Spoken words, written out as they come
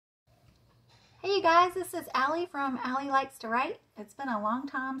Hey you guys, this is Allie from Allie Likes to Write. It's been a long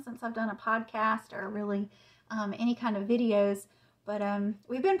time since I've done a podcast or really any kind of videos, but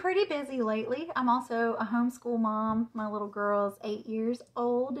we've been pretty busy lately. I'm also a homeschool mom. My little girl's 8 years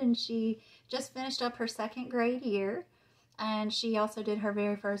old and she just finished up her second grade year, and she also did her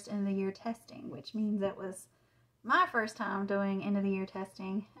very first end of the year testing, which means it was my first time doing end of the year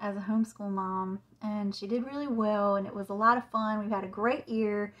testing as a homeschool mom, and she did really well and it was a lot of fun. We've had a great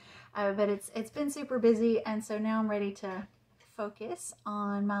year, but it's been super busy, and so now I'm ready to focus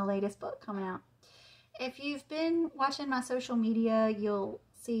on my latest book coming out. If you've been watching my social media, you'll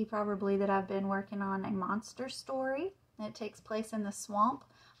see probably that I've been working on a monster story. It takes place in the swamp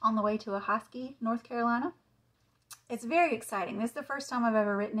on the way to Ahoskie, North Carolina. It's very exciting. This is the first time I've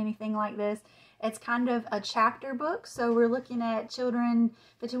ever written anything like this. It's kind of a chapter book, so we're looking at children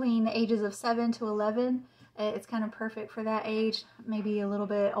between the ages of 7 to 11. It's kind of perfect for that age, maybe a little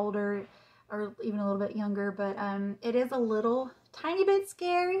bit older or even a little bit younger, but it is a little tiny bit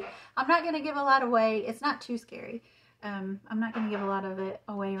scary. I'm not going to give a lot away. It's not too scary. I'm not going to give a lot of it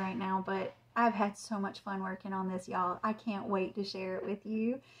away right now, but I've had so much fun working on this, y'all. I can't wait to share it with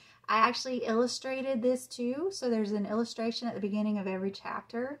you. I actually illustrated this too, so there's an illustration at the beginning of every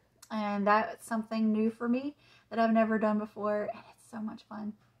chapter, and that's something new for me that I've never done before, and it's so much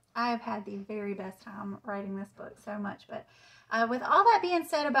fun. I have had the very best time writing this book, so much. But with all that being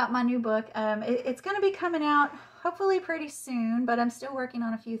said about my new book, it's going to be coming out hopefully pretty soon, but I'm still working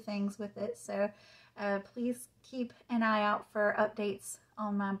on a few things with it, so please keep an eye out for updates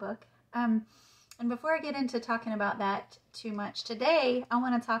on my book. And before I get into talking about that too much today, I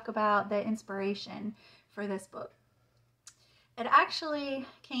want to talk about the inspiration for this book. It actually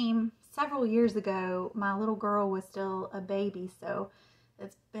came several years ago. My little girl was still a baby, so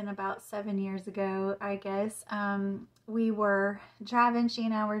it's been about 7 years ago, I guess. We were driving, she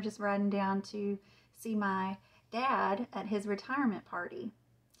and I were just riding down to see my dad at his retirement party.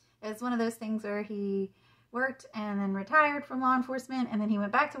 It's one of those things where he worked and then retired from law enforcement, and then he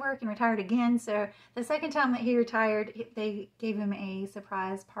went back to work and retired again. So the second time that he retired, they gave him a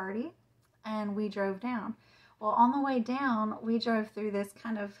surprise party, and we drove down. Well, on the way down, we drove through this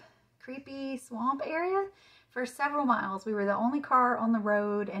kind of creepy swamp area for several miles. We were the only car on the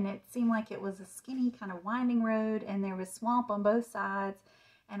road, and it seemed like it was a skinny kind of winding road, and there was swamp on both sides.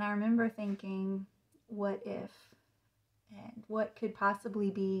 And I remember thinking, what if? And what could possibly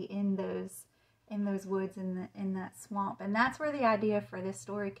be in those woods, in that swamp? And that's where the idea for this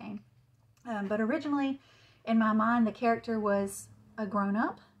story came. But originally, in my mind, the character was a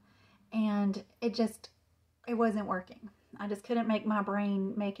grown-up, and it wasn't working. I just couldn't make my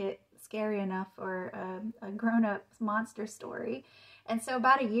brain make it scary enough for a grown-up monster story. And so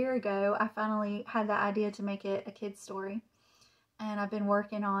about a year ago, I finally had the idea to make it a kid's story. And I've been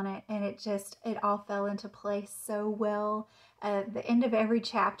working on it, and it all fell into place so well. At the end of every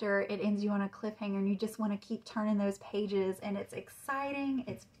chapter, it ends you on a cliffhanger, and you just want to keep turning those pages, and it's exciting,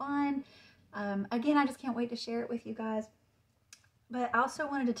 it's fun. Again, I just can't wait to share it with you guys. But I also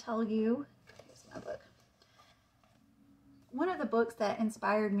wanted to tell you, here's my book. One of the books that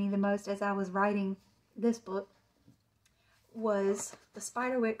inspired me the most as I was writing this book was the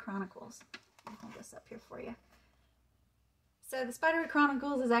Spiderwick Chronicles. I'll hold this up here for you. So the Spiderwick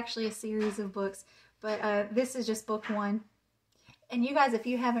Chronicles is actually a series of books, but this is just book one. And you guys, if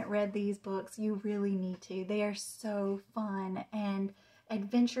you haven't read these books, you really need to. They are so fun and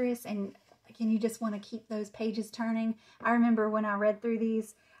adventurous, and again, you just want to keep those pages turning. I remember when I read through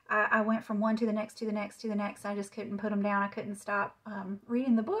these, I went from one to the next, to the next, to the next. I just couldn't put them down. I couldn't stop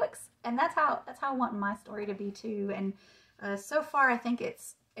reading the books, and that's how I want my story to be too. And so far, I think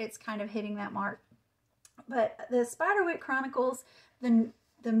it's kind of hitting that mark. But the Spiderwick Chronicles, the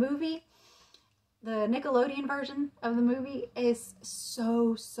movie, the Nickelodeon version of the movie is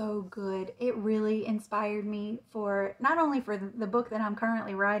so good. It really inspired me for not only for the book that I'm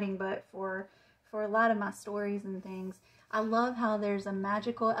currently writing, but for a lot of my stories and things. I love how there's a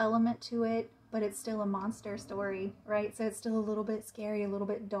magical element to it, but it's still a monster story, right? So it's still a little bit scary, a little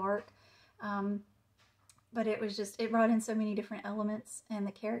bit dark. But it brought in so many different elements, and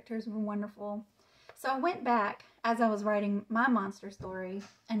the characters were wonderful. So I went back as I was writing my monster story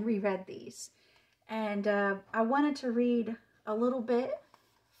and reread these. And I wanted to read a little bit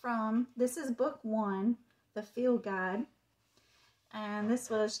from, this is book one, the field guide. And this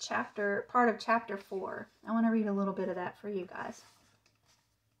was part of chapter 4. I want to read a little bit of that for you guys.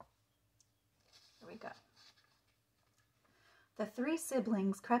 Here we go. The 3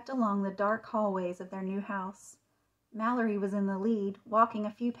 siblings crept along the dark hallways of their new house. Mallory was in the lead, walking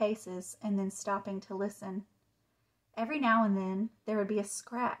a few paces and then stopping to listen. Every now and then there would be a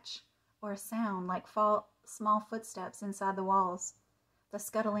scratch, or a sound like small footsteps inside the walls. The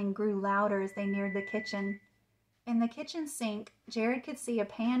scuttling grew louder as they neared the kitchen. In the kitchen sink, Jared could see a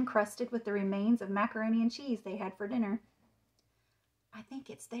pan crusted with the remains of macaroni and cheese they had for dinner. "I think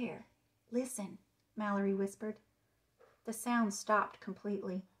it's there. Listen," Mallory whispered. The sound stopped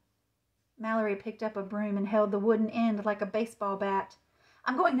completely. Mallory picked up a broom and held the wooden end like a baseball bat.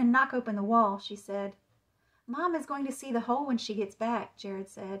 "I'm going to knock open the wall," she said. "Mom is going to see the hole when she gets back," Jared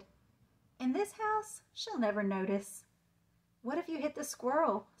said. "In this house, she'll never notice." "What if you hit the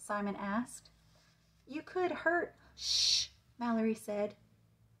squirrel?" Simon asked. "You could hurt—" "Shh," Mallory said.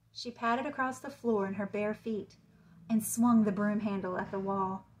 She patted across the floor in her bare feet and swung the broom handle at the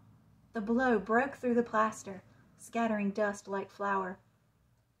wall. The blow broke through the plaster, scattering dust like flour.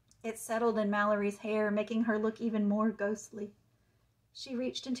 It settled in Mallory's hair, making her look even more ghostly. She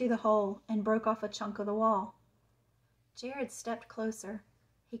reached into the hole and broke off a chunk of the wall. Jared stepped closer.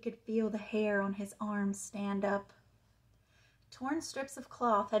 He could feel the hair on his arms stand up. Torn strips of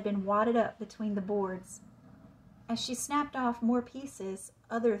cloth had been wadded up between the boards. As she snapped off more pieces,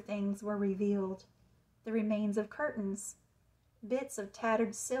 other things were revealed. The remains of curtains, bits of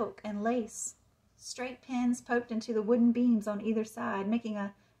tattered silk and lace. Straight pins poked into the wooden beams on either side, making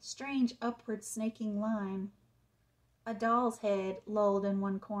a strange upward snaking line. A doll's head lolled in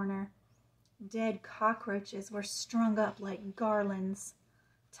one corner. Dead cockroaches were strung up like garlands.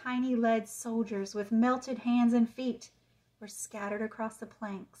 Tiny lead soldiers with melted hands and feet were scattered across the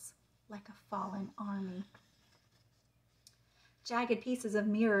planks like a fallen army. Jagged pieces of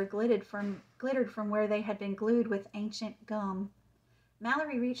mirror glittered from where they had been glued with ancient gum.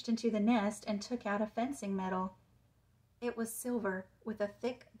 Mallory reached into the nest and took out a fencing medal. It was silver with a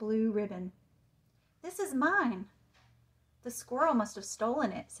thick blue ribbon. "This is mine." "The squirrel must have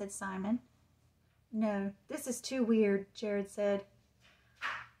stolen it," said Simon. "No, this is too weird," Jared said.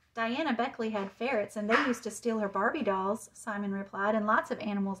 "Diana Beckley had ferrets, and they used to steal her Barbie dolls," Simon replied, "and lots of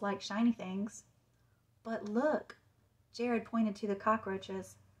animals like shiny things." "But look," Jared pointed to the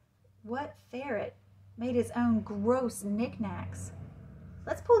cockroaches. "What ferret made his own gross knickknacks?"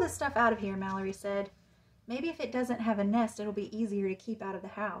 "Let's pull this stuff out of here," Mallory said. "Maybe if it doesn't have a nest, it'll be easier to keep out of the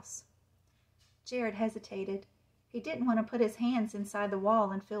house." Jared hesitated. He didn't want to put his hands inside the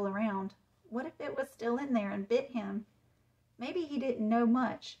wall and feel around. What if it was still in there and bit him? Maybe he didn't know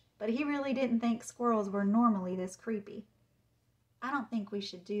much, but he really didn't think squirrels were normally this creepy. "I don't think we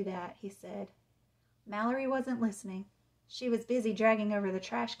should do that," he said. Mallory wasn't listening. She was busy dragging over the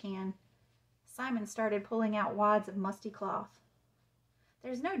trash can. Simon started pulling out wads of musty cloth.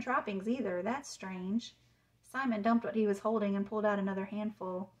 "There's no droppings either. That's strange." Simon dumped what he was holding and pulled out another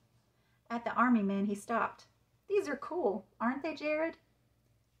handful. At the army men, he stopped. "These are cool, aren't they, Jared?"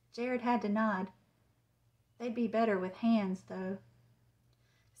 Jared had to nod. "They'd be better with hands, though."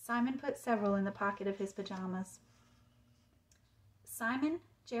 Simon put several in the pocket of his pajamas. "Simon,"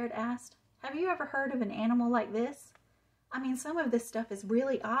 Jared asked, "have you ever heard of an animal like this? I mean, some of this stuff is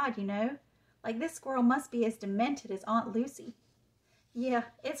really odd, you know? Like this squirrel must be as demented as Aunt Lucy." "Yeah,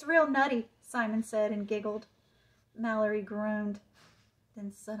 it's real nutty," Simon said and giggled. Mallory groaned,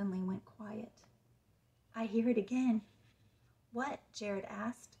 then suddenly went quiet. "I hear it again." "What?" Jared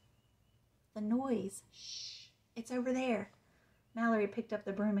asked. "The noise. Shh, it's over there." Mallory picked up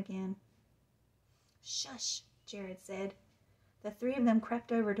the broom again. "Shush," Jared said. The three of them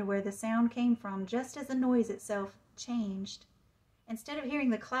crept over to where the sound came from just as the noise itself changed. Instead of hearing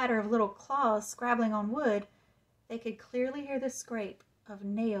the clatter of little claws scrabbling on wood, they could clearly hear the scrape of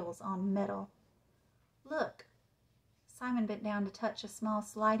nails on metal. "Look." Simon bent down to touch a small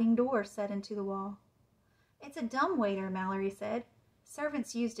sliding door set into the wall. "It's a dumbwaiter," Mallory said.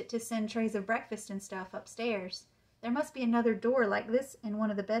 "Servants used it to send trays of breakfast and stuff upstairs. There must be another door like this in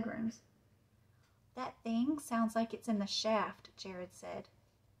one of the bedrooms." "That thing sounds like it's in the shaft," Jared said.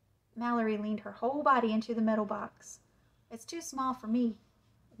 Mallory leaned her whole body into the metal box. "It's too small for me.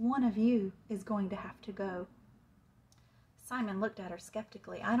 One of you is going to have to go." Simon looked at her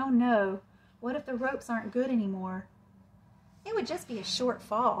skeptically. "I don't know. What if the ropes aren't good anymore?" "It would just be a short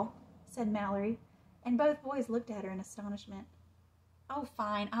fall," said Mallory, and both boys looked at her in astonishment. "Oh,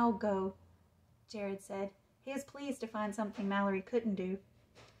 fine, I'll go," Jared said. He was pleased to find something Mallory couldn't do.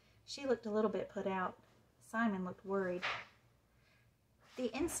 She looked a little bit put out. Simon looked worried.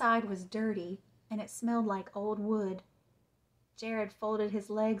 The inside was dirty, and it smelled like old wood. Jared folded his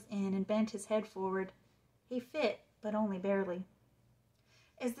legs in and bent his head forward. He fit, but only barely.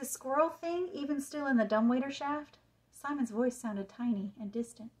 "Is the squirrel thing even still in the dumbwaiter shaft?" Simon's voice sounded tiny and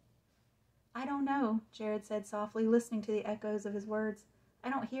distant. "I don't know," Jared said softly, listening to the echoes of his words. "I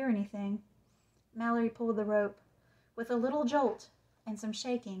don't hear anything." Mallory pulled the rope. With a little jolt and some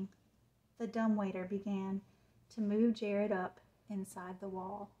shaking, the dumbwaiter began to move Jared up inside the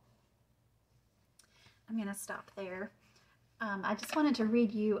wall. I'm going to stop there. I just wanted to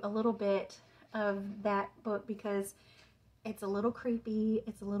read you a little bit of that book because it's a little creepy,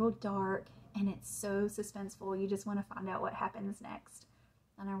 it's a little dark, and it's so suspenseful. You just want to find out what happens next.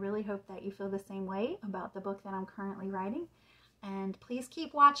 And I really hope that you feel the same way about the book that I'm currently writing. And please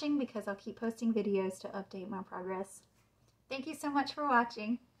keep watching because I'll keep posting videos to update my progress. Thank you so much for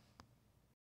watching.